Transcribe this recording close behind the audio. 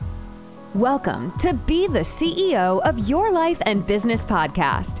Welcome to Be the CEO of Your Life and Business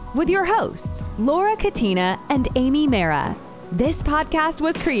podcast with your hosts, Laura Katina and Amy Mara. This podcast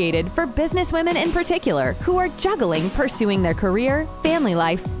was created for businesswomen in particular who are juggling pursuing their career, family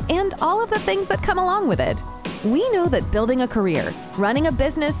life, and all of the things that come along with it. We know that building a career, running a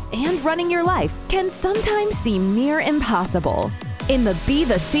business, and running your life can sometimes seem near impossible. In the Be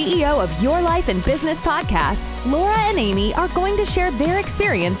the CEO of Your Life and Business podcast, Laura and Amy are going to share their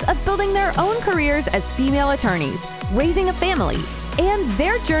experience of building their own careers as female attorneys, raising a family, and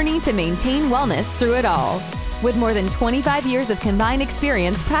their journey to maintain wellness through it all. With more than 25 years of combined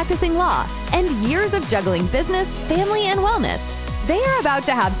experience practicing law and years of juggling business, family, and wellness, they are about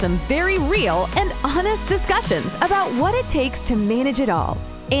to have some very real and honest discussions about what it takes to manage it all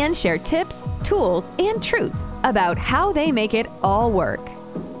and share tips, tools, and truth about how they make it all work.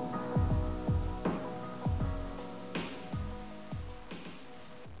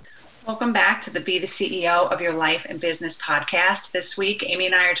 Welcome back to the Be the CEO of Your Life and Business podcast. This week, Amy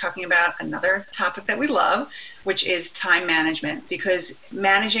and I are talking about another topic that we love, which is time management, because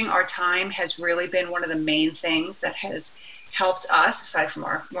managing our time has really been one of the main things that has helped us, aside from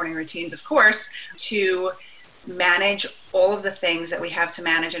our morning routines, of course, to manage all of the things that we have to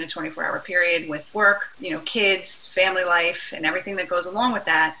manage in a 24-hour period with work, kids, family life, and everything that goes along with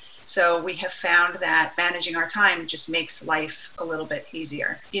that. So we have found that managing our time just makes life a little bit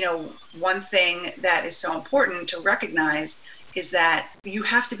easier. One thing that is so important to recognize is that you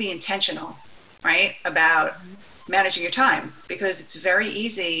have to be intentional, right, about managing your time, because it's very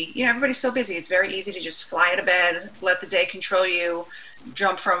easy. Everybody's so busy. It's very easy to just fly out of bed, let the day control you,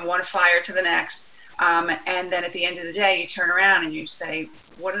 jump from one fire to the next. And then at the end of the day, you turn around and you say,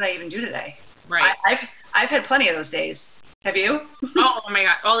 what did I even do today? Right. I've had plenty of those days. Have you? Oh my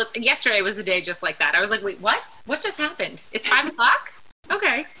God. Well, yesterday was a day just like that. I was like, wait, what? What just happened? It's 5 o'clock?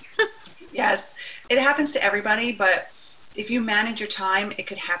 Okay. Yes, it happens to everybody, but if you manage your time, it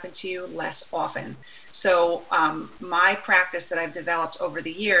could happen to you less often. So my practice that I've developed over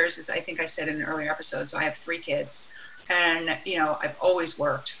the years is, I think I said in an earlier episode, so I have 3 kids. And, I've always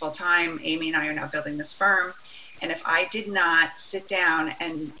worked full time. Amy and I are now building this firm. And if I did not sit down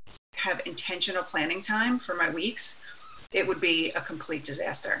and have intentional planning time for my weeks, it would be a complete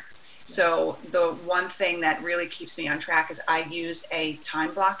disaster. So the one thing that really keeps me on track is I use a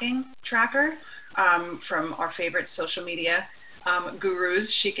time blocking tracker from our favorite social media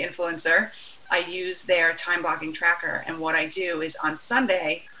gurus, Chic Influencer. I use their time blocking tracker. And what I do is on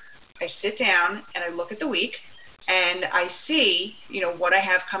Sunday, I sit down and I look at the week. And I see, what I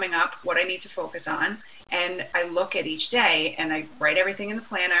have coming up, what I need to focus on. And I look at each day and I write everything in the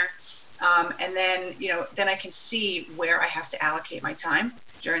planner. And then, then I can see where I have to allocate my time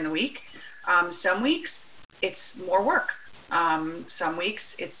during the week. Some weeks it's more work. Some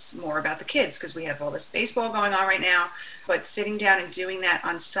weeks it's more about the kids because we have all this baseball going on right now. But sitting down and doing that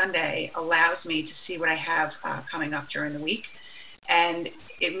on Sunday allows me to see what I have coming up during the week. And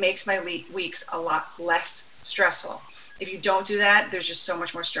it makes my weeks a lot less stressful. If you don't do that, there's just so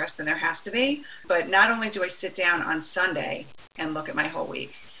much more stress than there has to be. But not only do I sit down on Sunday and look at my whole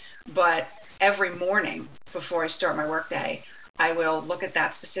week, but every morning before I start my workday, I will look at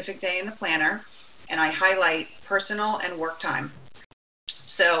that specific day in the planner and I highlight personal and work time.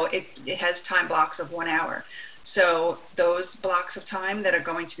 So it has time blocks of 1 hour. So those blocks of time that are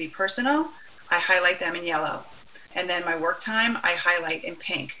going to be personal, I highlight them in yellow. And then my work time, I highlight in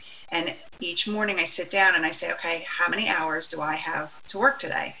pink. And each morning I sit down and I say, okay, how many hours do I have to work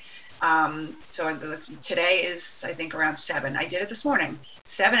today? So today is, I think, around 7. I did it this morning.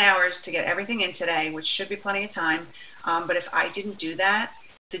 7 hours to get everything in today, which should be plenty of time. But if I didn't do that,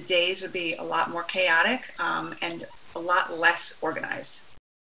 the days would be a lot more chaotic and a lot less organized.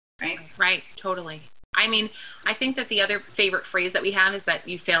 Right? Right. Totally. I mean, I think that the other favorite phrase that we have is that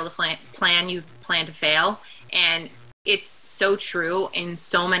you fail to plan, you plan to fail. And it's so true in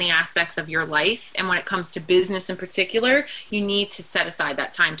so many aspects of your life. And when it comes to business in particular, you need to set aside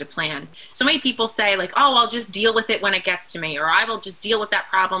that time to plan. So many people say like, oh, I'll just deal with it when it gets to me, or I will just deal with that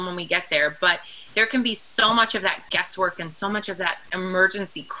problem when we get there. But there can be so much of that guesswork and so much of that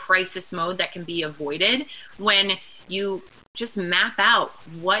emergency crisis mode that can be avoided when you just map out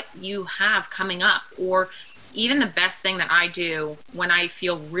what you have coming up. Or even the best thing that I do when I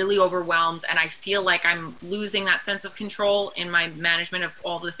feel really overwhelmed and I feel like I'm losing that sense of control in my management of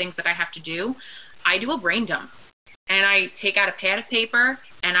all the things that I have to do, I do a brain dump. And I take out a pad of paper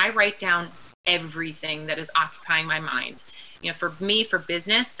and I write down everything that is occupying my mind. For me, for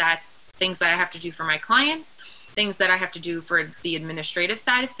business, that's things that I have to do for my clients, things that I have to do for the administrative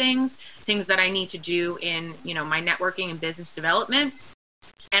side of things that I need to do in, my networking and business development.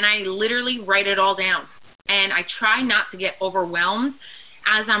 and I literally write it all down. And I try not to get overwhelmed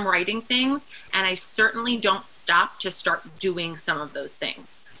as I'm writing things. And I certainly don't stop to start doing some of those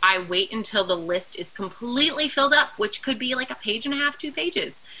things. I wait until the list is completely filled up, which could be like a page and a half, 2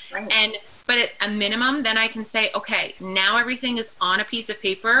 pages. Right. But at a minimum, then I can say, okay, now everything is on a piece of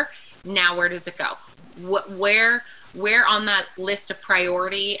paper. Now where does it go? Where on that list of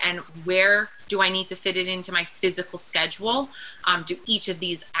priority, and where do I need to fit it into my physical schedule? Do each of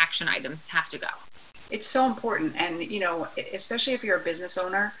these action items have to go? It's so important. And, especially if you're a business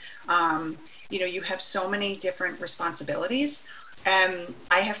owner, you have so many different responsibilities.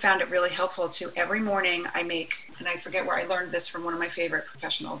 I have found it really helpful to every morning I make, and I forget where I learned this from one of my favorite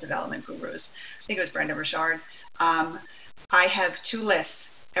professional development gurus. I think it was Brendon Burchard. I have 2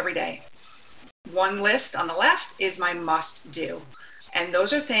 lists every day. One list on the left is my must do. And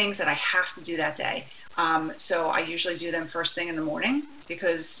those are things that I have to do that day. So I usually do them first thing in the morning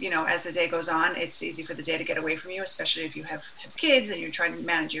because, as the day goes on, it's easy for the day to get away from you, especially if you have kids and you're trying to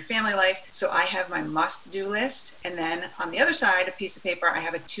manage your family life. So I have my must-do list. And then on the other side, a piece of paper, I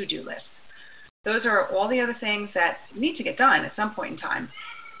have a to-do list. Those are all the other things that need to get done at some point in time.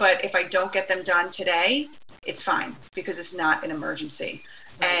 But if I don't get them done today, it's fine because it's not an emergency.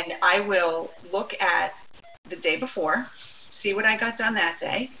 Right. And I will look at the day before, see what I got done that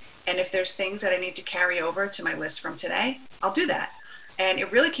day. And if there's things that I need to carry over to my list from today, I'll do that. And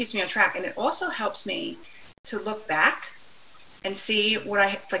it really keeps me on track. And it also helps me to look back and see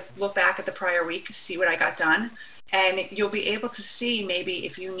look back at the prior week, see what I got done. And you'll be able to see maybe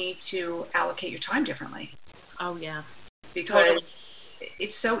if you need to allocate your time differently. Oh, yeah. Because totally.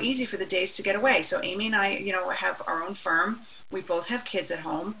 It's so easy for the days to get away. So Amy and I, have our own firm. We both have kids at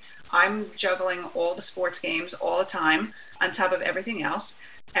home. I'm juggling all the sports games all the time on top of everything else.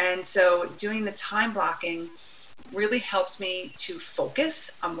 And so doing the time blocking really helps me to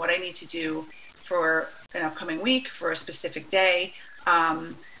focus on what I need to do for an upcoming week, for a specific day,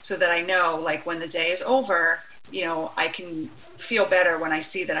 so that I know, like, when the day is over, I can feel better when I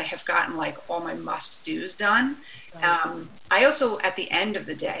see that I have gotten, like, all my must-dos done. I also, at the end of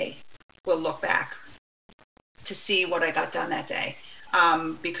the day, will look back to see what I got done that day.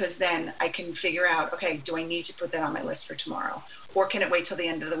 Because then I can figure out, okay, do I need to put that on my list for tomorrow? Or can it wait till the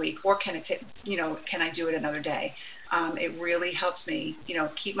end of the week? Or can I do it another day? It really helps me,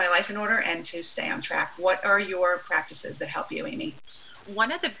 keep my life in order and to stay on track. What are your practices that help you, Amy?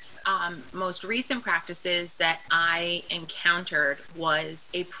 One of the most recent practices that I encountered was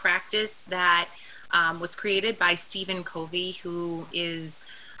a practice that was created by Stephen Covey, who is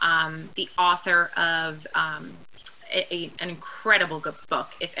the author of an incredible good book.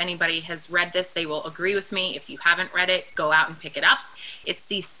 If anybody has read this, they will agree with me. If you haven't read it, go out and pick it up. It's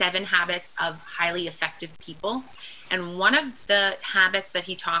the 7 Habits of Highly Effective People. And one of the habits that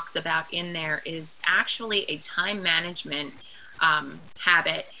he talks about in there is actually a time management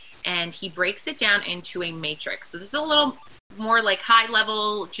habit. And he breaks it down into a matrix. So this is a little more like high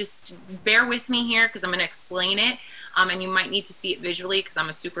level. Just bear with me here because I'm going to explain it. And you might need to see it visually because I'm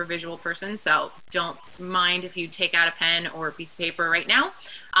a super visual person. So don't mind if you take out a pen or a piece of paper right now.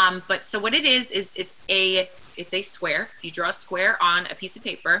 But so what it is it's a square. You draw a square on a piece of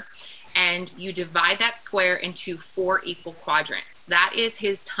paper and you divide that square into 4 equal quadrants. That is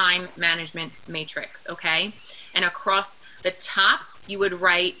his time management matrix. Okay. And across the top, you would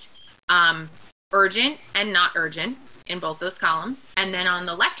write urgent and not urgent in both those columns. And then on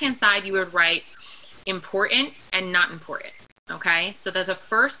the left-hand side, you would write important and not important. Okay, so that the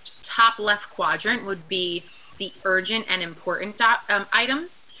first top left quadrant would be the urgent and important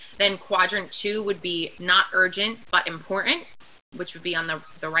items. Then quadrant 2 would be not urgent but important, which would be on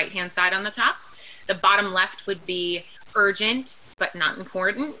the right-hand side on the top. The bottom left would be urgent but not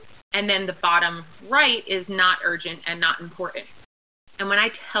important. And then the bottom right is not urgent and not important. And when I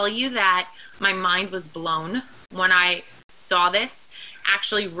tell you that my mind was blown when I saw this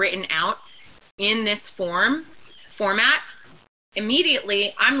actually written out in this format,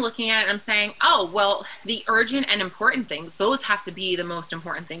 immediately I'm looking at it and I'm saying, oh, well, the urgent and important things, those have to be the most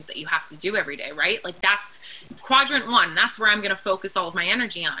important things that you have to do every day, right? Like that's quadrant 1. That's where I'm going to focus all of my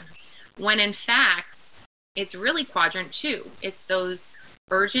energy on. When in fact, it's really quadrant 2. It's those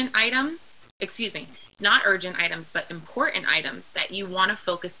urgent items, not urgent items, but important items that you want to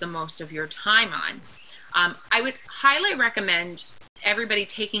focus the most of your time on. I would highly recommend everybody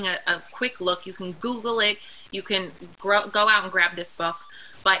taking a quick look. You can Google it. You can go out and grab this book.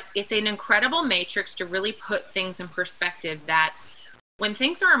 But it's an incredible matrix to really put things in perspective that when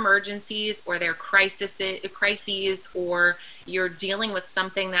things are emergencies or they're crises or you're dealing with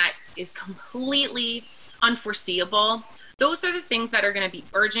something that is completely unforeseeable, those are the things that are going to be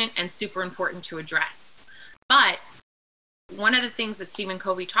urgent and super important to address. But one of the things that Stephen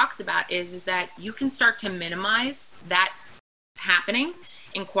Covey talks about is that you can start to minimize that happening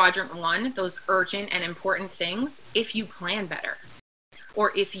in quadrant 1, those urgent and important things, if you plan better,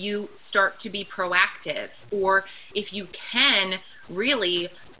 or if you start to be proactive, or if you can really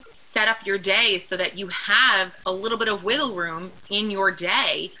set up your day so that you have a little bit of wiggle room in your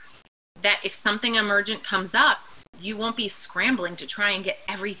day, that if something emergent comes up, you won't be scrambling to try and get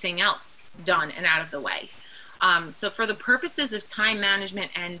everything else done and out of the way. So for the purposes of time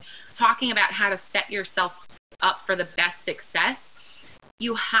management and talking about how to set yourself up for the best success,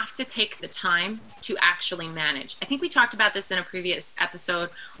 you have to take the time to actually manage. I think we talked about this in a previous episode,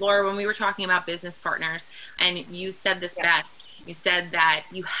 Laura, when we were talking about business partners, and you said this best. You said that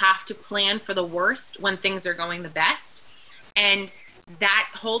you have to plan for the worst when things are going the best. And that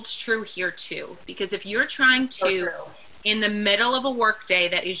holds true here too, because if you're trying to, in the middle of a work day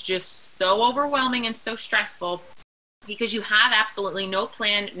that is just so overwhelming and so stressful, because you have absolutely no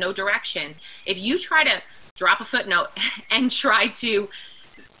plan, no direction, if you try to drop a footnote and try to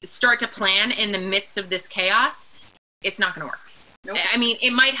start to plan in the midst of this chaos, it's not going to work. Nope. I mean,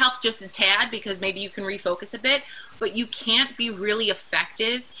 it might help just a tad because maybe you can refocus a bit, but you can't be really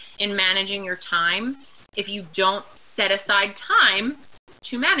effective in managing your time if you don't set aside time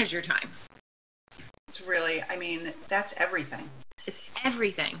to manage your time. It's really, I mean, that's everything. It's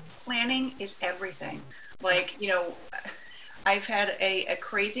everything. Planning is everything. Like, you know, I've had a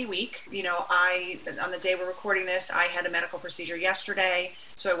crazy week. You know, on the day we're recording this, I had a medical procedure yesterday,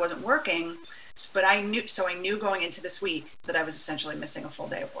 so I wasn't working. But I knew going into this week that I was essentially missing a full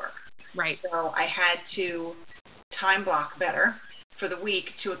day of work. Right. So I had to time block better for the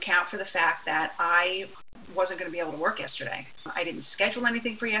week to account for the fact that I wasn't going to be able to work yesterday. I didn't schedule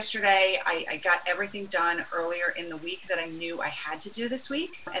anything for yesterday. I got everything done earlier in the week that I knew I had to do this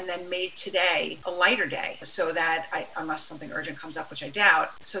week, and then made today a lighter day so that unless something urgent comes up, which I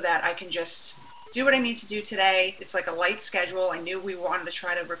doubt, so that I can just do what I need to do today. It's like a light schedule. I knew we wanted to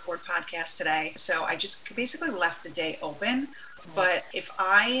try to record podcasts today, so I just basically left the day open. But if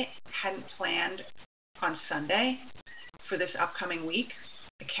I hadn't planned on Sunday for this upcoming week,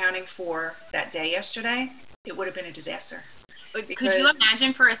 accounting for that day yesterday, it would have been a disaster. Could you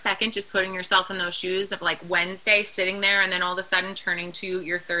imagine for a second just putting yourself in those shoes of like Wednesday sitting there and then all of a sudden turning to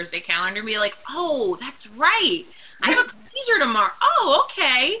your Thursday calendar and be like, oh, that's right, I have a procedure tomorrow. Oh,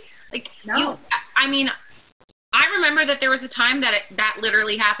 okay. Like, no. I mean, I remember that there was a time that that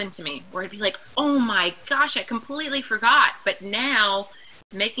literally happened to me where I'd be like, oh my gosh, I completely forgot. But now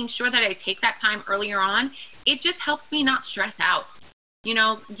making sure that I take that time earlier on, it just helps me not stress out. You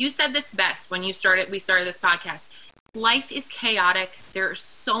know, you said this best when we started this podcast. Life is chaotic. There are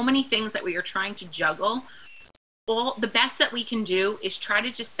so many things that we are trying to juggle. The best that we can do is try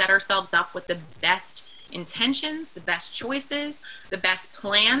to just set ourselves up with the best intentions, the best choices, the best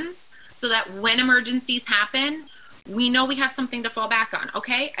plans, so that when emergencies happen, we know we have something to fall back on.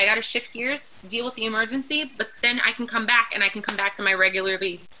 Okay, I got to shift gears, deal with the emergency, but then I can come back and I can come back to my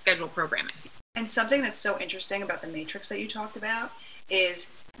regularly scheduled programming. And something that's so interesting about the matrix that you talked about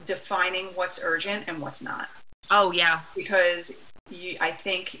is defining what's urgent and what's not. Oh, yeah. Because I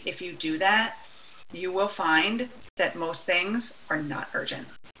think if you do that, you will find that most things are not urgent.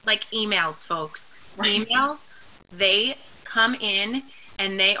 Like emails, folks. Right. Emails, they come in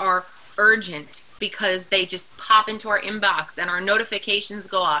and they are urgent because they just pop into our inbox and our notifications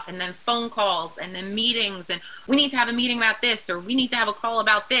go off, and then phone calls and then meetings, and we need to have a meeting about this, or we need to have a call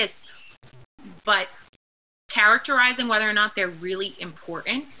about this. But characterizing whether or not they're really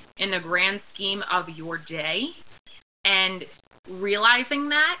important in the grand scheme of your day and realizing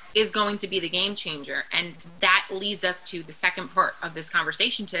that is going to be the game changer. And that leads us to the second part of this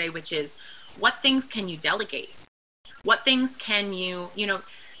conversation today, which is, what things can you delegate? What things can you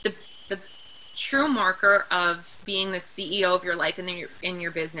the true marker of being the CEO of your life and in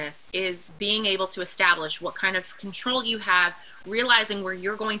your business is being able to establish what kind of control you have, realizing where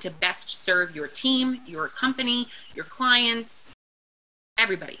you're going to best serve your team, your company, your clients,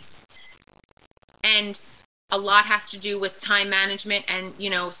 everybody. And a lot has to do with time management and,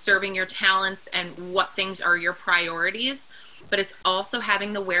 serving your talents and what things are your priorities. But it's also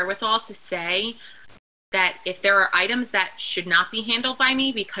having the wherewithal to say that if there are items that should not be handled by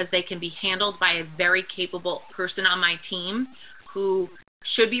me because they can be handled by a very capable person on my team who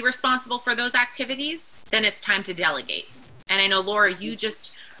should be responsible for those activities, then it's time to delegate. And I know, Laura,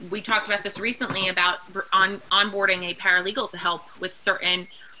 we talked about this recently about onboarding a paralegal to help with certain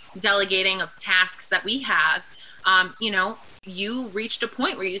delegating of tasks that we have. You reached a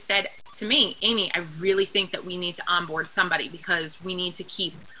point where you said to me, Amy, I really think that we need to onboard somebody because we need to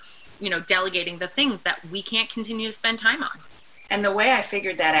keep, delegating the things that we can't continue to spend time on. And the way I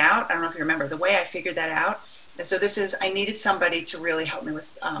figured that out, I don't know if you remember, the way I figured that out, and so I needed somebody to really help me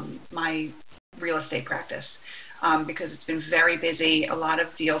with my real estate practice. Because it's been very busy, a lot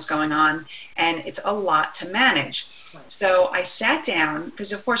of deals going on, and it's a lot to manage. So I sat down,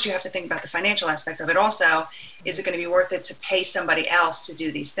 because of course you have to think about the financial aspect of it also. Is it going to be worth it to pay somebody else to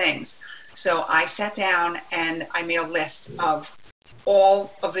do these things? So I sat down and I made a list of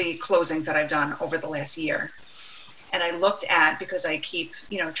all of the closings that I've done over the last year. And I looked at, because I keep,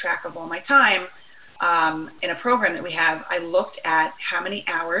 track of all my time in a program that we have, I looked at how many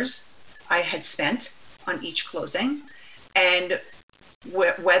hours I had spent on each closing, and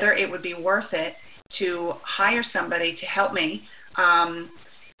whether it would be worth it to hire somebody to help me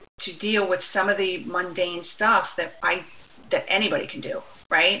to deal with some of the mundane stuff that anybody can do,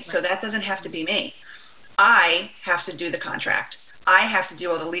 right? So that doesn't have to be me. I have to do the contract. I have to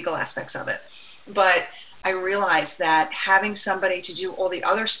do all the legal aspects of it. But I realized that having somebody to do all the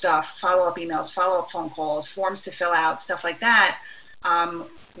other stuff, follow-up emails, follow-up phone calls, forms to fill out, stuff like that,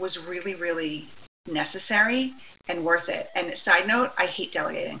 was really, really necessary and worth it. And side note, I hate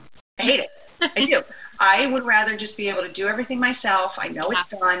delegating. I hate it. I do. I would rather just be able to do everything myself. I know it's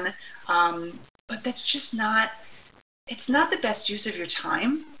done, but that's just it's not the best use of your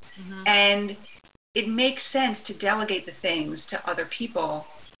time. Mm-hmm. And it makes sense to delegate the things to other people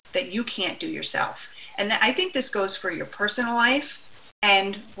that you can't do yourself. And I think this goes for your personal life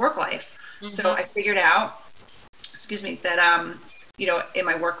and work life. Mm-hmm. So I figured out, that, in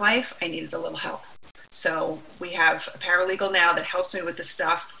my work life, I needed a little help. So we have a paralegal now that helps me with the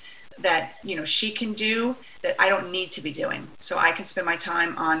stuff that, she can do that I don't need to be doing. So I can spend my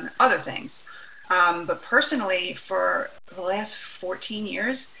time on other things. But personally, for the last 14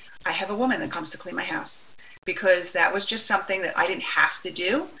 years, I have a woman that comes to clean my house, because that was just something that I didn't have to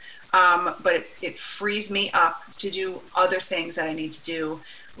do. But it frees me up to do other things that I need to do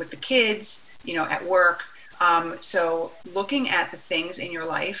with the kids, at work. So looking at the things in your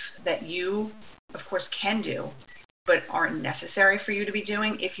life that you, of course, can do, but aren't necessary for you to be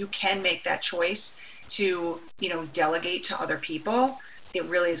doing, if you can make that choice to, delegate to other people, it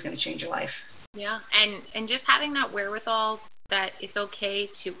really is going to change your life. Yeah. And just having that wherewithal that it's okay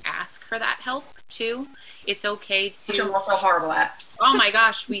to ask for that help too. It's okay to... Which I'm also horrible at. Oh my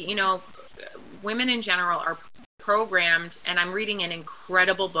gosh. Women in general are programmed, and I'm reading an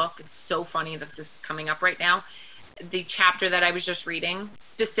incredible book. It's so funny that this is coming up right now. The chapter that I was just reading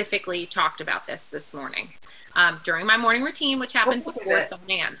specifically talked about this morning during my morning routine, which happened before 7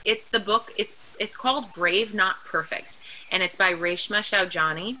 a.m. It's the book. It's called Brave, Not Perfect, and it's by Reshma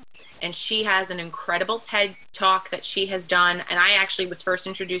Saujani. And she has an incredible TED Talk that she has done. And I actually was first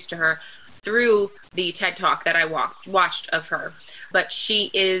introduced to her through the TED Talk that I watched of her. But she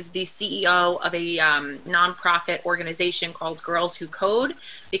is the CEO of a nonprofit organization called Girls Who Code,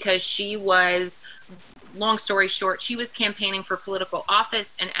 because she was, long story short, she was campaigning for political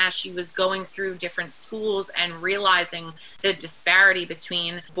office. And as she was going through different schools and realizing the disparity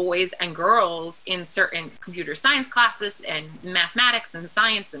between boys and girls in certain computer science classes and mathematics and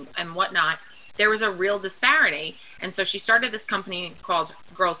science and whatnot, there was a real disparity. And so she started this company called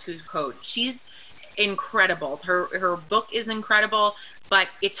Girls Who Code. She's incredible. Her book is incredible, but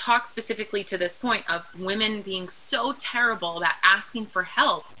it talks specifically to this point of women being so terrible about asking for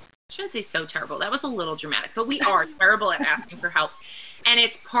help. I shouldn't say so terrible. That was a little dramatic, but we are terrible at asking for help. And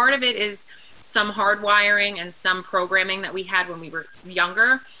it's part of it is some hardwiring and some programming that we had when we were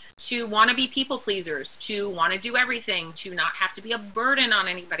younger to want to be people pleasers, to want to do everything, to not have to be a burden on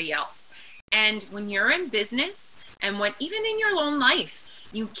anybody else. And when you're in business, and when even in your own life,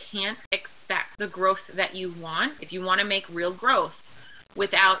 you can't expect the growth that you want, if you want to make real growth,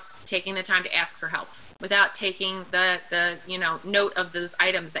 without taking the time to ask for help, without taking the note of those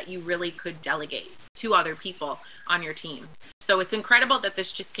items that you really could delegate to other people on your team. So it's incredible that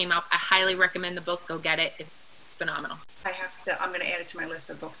this just came out. I highly recommend the book. Go get it. It's phenomenal. I'm going to add it to my list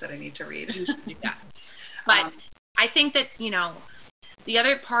of books that I need to read. You should do that. But I think that, the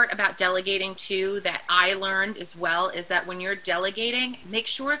other part about delegating too that I learned as well is that when you're delegating, make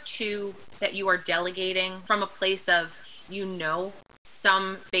sure too that you are delegating from a place of,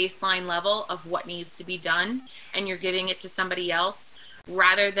 some baseline level of what needs to be done, and you're giving it to somebody else,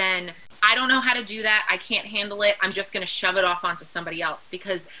 rather than, I don't know how to do that, I can't handle it, I'm just going to shove it off onto somebody else,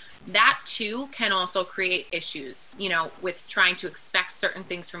 because that too can also create issues, with trying to expect certain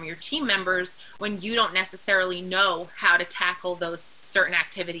things from your team members when you don't necessarily know how to tackle those certain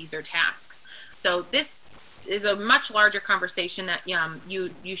activities or tasks. So this is a much larger conversation that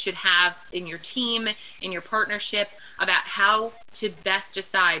you should have in your team, in your partnership, about how to best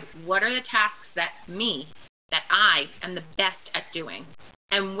decide what are the tasks that I am the best at doing,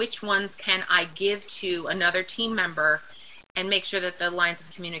 and which ones can I give to another team member, and make sure that the lines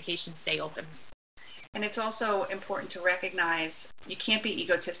of communication stay open. And it's also important to recognize you can't be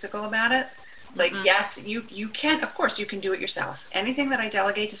egotistical about it. Like, yes, you can, of course, you can do it yourself. Anything that I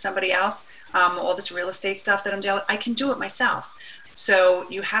delegate to somebody else, all this real estate stuff that I can do it myself. So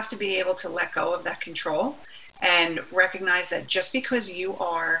you have to be able to let go of that control and recognize that just because you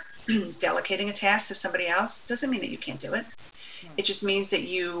are delegating a task to somebody else doesn't mean that you can't do it. It just means that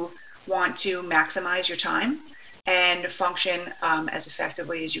you want to maximize your time and function as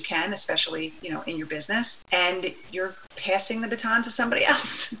effectively as you can, especially, in your business. And you're passing the baton to somebody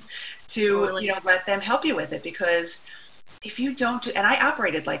else to, let them help you with it. Because if you don't and I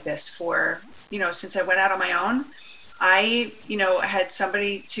operated like this for, since I went out on my own, I, had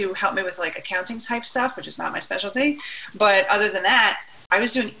somebody to help me with like accounting type stuff, which is not my specialty. But other than that, I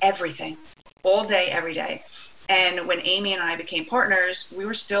was doing everything all day, every day. And when Amy and I became partners, we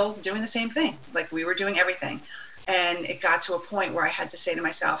were still doing the same thing. Like, we were doing everything. And it got to a point where I had to say to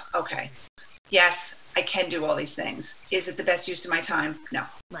myself, okay, yes, I can do all these things. Is it the best use of my time? No.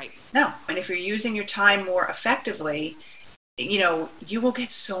 Right. No. And if you're using your time more effectively, you will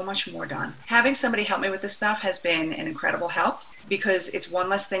get so much more done. Having somebody help me with this stuff has been an incredible help, because it's one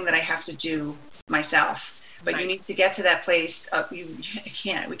less thing that I have to do myself. But You need to get to that place of we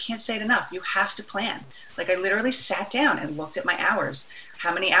can't say it enough. You have to plan. Like, I literally sat down and looked at my hours.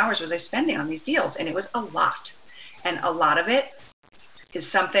 How many hours was I spending on these deals? And it was a lot. And a lot of it is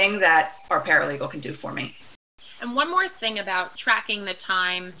something that our paralegal can do for me. And one more thing about tracking the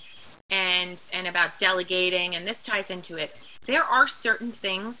time and about delegating, and this ties into it. There are certain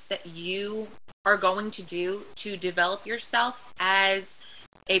things that you are going to do to develop yourself as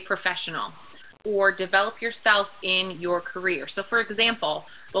a professional, or develop yourself in your career. So, for example,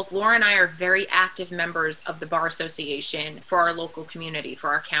 both Laura and I are very active members of the Bar Association for our local community, for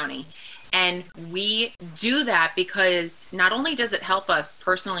our county. And we do that because not only does it help us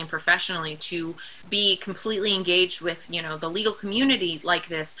personally and professionally to be completely engaged with, the legal community like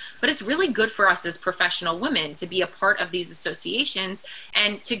this, but it's really good for us as professional women to be a part of these associations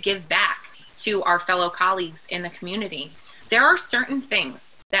and to give back to our fellow colleagues in the community. There are certain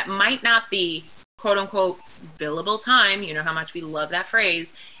things that might not be quote unquote billable time. You know how much we love that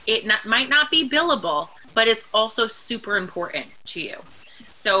phrase. Might not be billable, but it's also super important to you.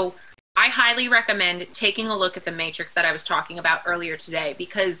 So I highly recommend taking a look at the matrix that I was talking about earlier today,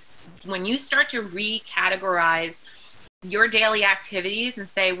 because when you start to recategorize your daily activities and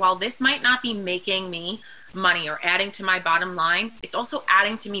say, well, this might not be making me money or adding to my bottom line, it's also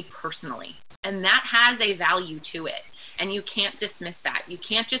adding to me personally. And that has a value to it. And you can't dismiss that. You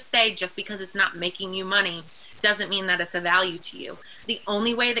can't just say just because it's not making you money doesn't mean that it's a value to you. The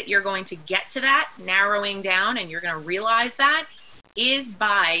only way that you're going to get to that, narrowing down, and you're going to realize that, is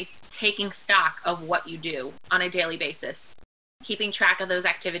by taking stock of what you do on a daily basis, keeping track of those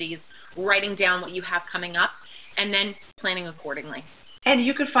activities, writing down what you have coming up, and then planning accordingly. And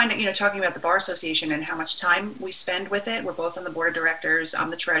you could find it, talking about the Bar Association and how much time we spend with it. We're both on the board of directors. I'm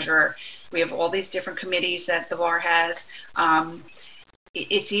the treasurer. We have all these different committees that the bar has.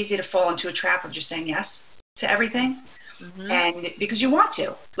 It's easy to fall into a trap of just saying yes to everything. Mm-hmm. And because you want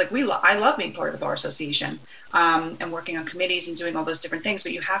to, like I love being part of the Bar Association and working on committees and doing all those different things,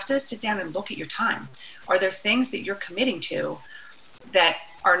 but you have to sit down and look at your time. Are there things that you're committing to that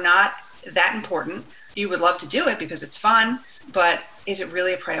are not that important? You would love to do it because it's fun, but is it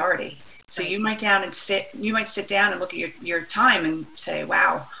really a priority? So you might sit down and look at your time and say,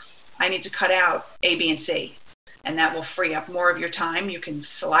 wow, I need to cut out A, B, and C. And that will free up more of your time. You can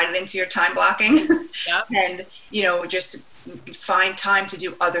slide it into your time blocking. Yep. And, just find time to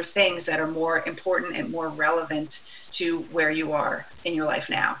do other things that are more important and more relevant to where you are in your life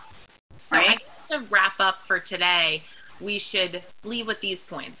now. So right? I guess to wrap up for today, we should leave with these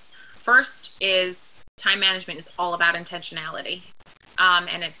points. First is time management is all about intentionality,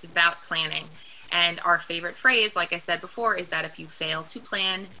 and it's about planning. And our favorite phrase, like I said before, is that if you fail to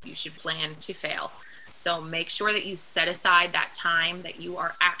plan, you should plan to fail. So make sure that you set aside that time that you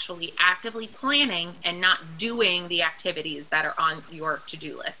are actually actively planning and not doing the activities that are on your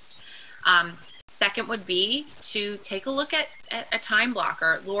to-do list. Second would be to take a look at a time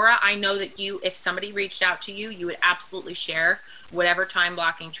blocker. Laura, I know that if somebody reached out to you, you would absolutely share whatever time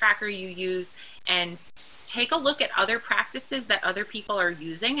blocking tracker you use, and take a look at other practices that other people are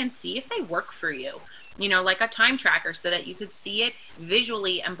using and see if they work for you. Like a time tracker, so that you could see it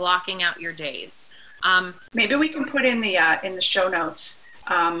visually and blocking out your days. Maybe we can put in the show notes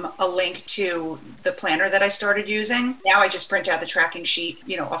a link to the planner that I started using. Now I just print out the tracking sheet,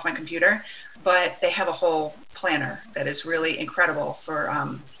 off my computer, but they have a whole planner that is really incredible for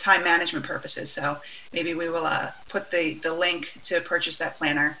time management purposes. So maybe we will put the link to purchase that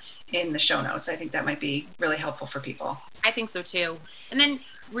planner in the show notes. I think that might be really helpful for people. I think so too. And then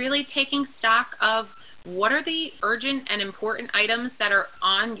really taking stock of what are the urgent and important items that are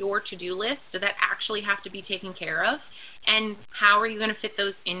on your to-do list that actually have to be taken care of, and how are you going to fit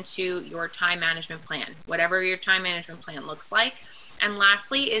those into your time management plan, whatever your time management plan looks like. And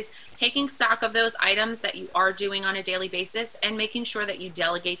lastly is taking stock of those items that you are doing on a daily basis and making sure that you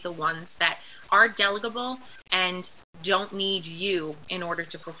delegate the ones that are delegable and don't need you in order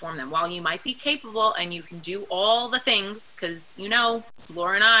to perform them. While you might be capable and you can do all the things, because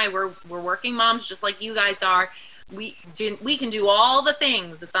Laura and I, we're working moms just like you guys are. We can do all the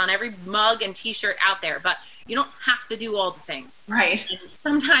things. It's on every mug and t-shirt out there, but you don't have to do all the things. Right. And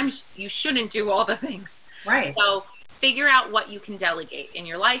sometimes you shouldn't do all the things. Right. So figure out what you can delegate in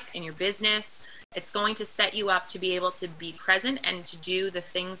your life, in your business. It's going to set you up to be able to be present and to do the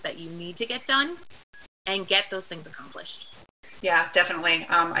things that you need to get done and get those things accomplished. Yeah, definitely.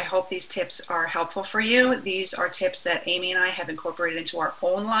 I hope these tips are helpful for you. These are tips that Amy and I have incorporated into our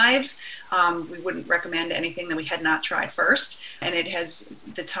own lives. We wouldn't recommend anything that we had not tried first. And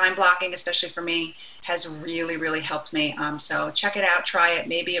the time blocking, especially for me, has really, really helped me. So check it out, try it.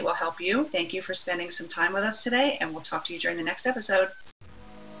 Maybe it will help you. Thank you for spending some time with us today, and we'll talk to you during the next episode.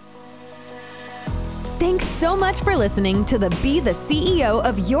 Thanks so much for listening to the Be the CEO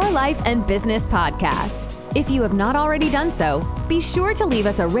of Your Life and Business podcast. If you have not already done so, be sure to leave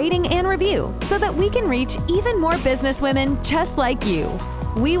us a rating and review so that we can reach even more businesswomen just like you.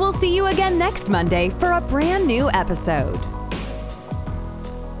 We will see you again next Monday for a brand new episode.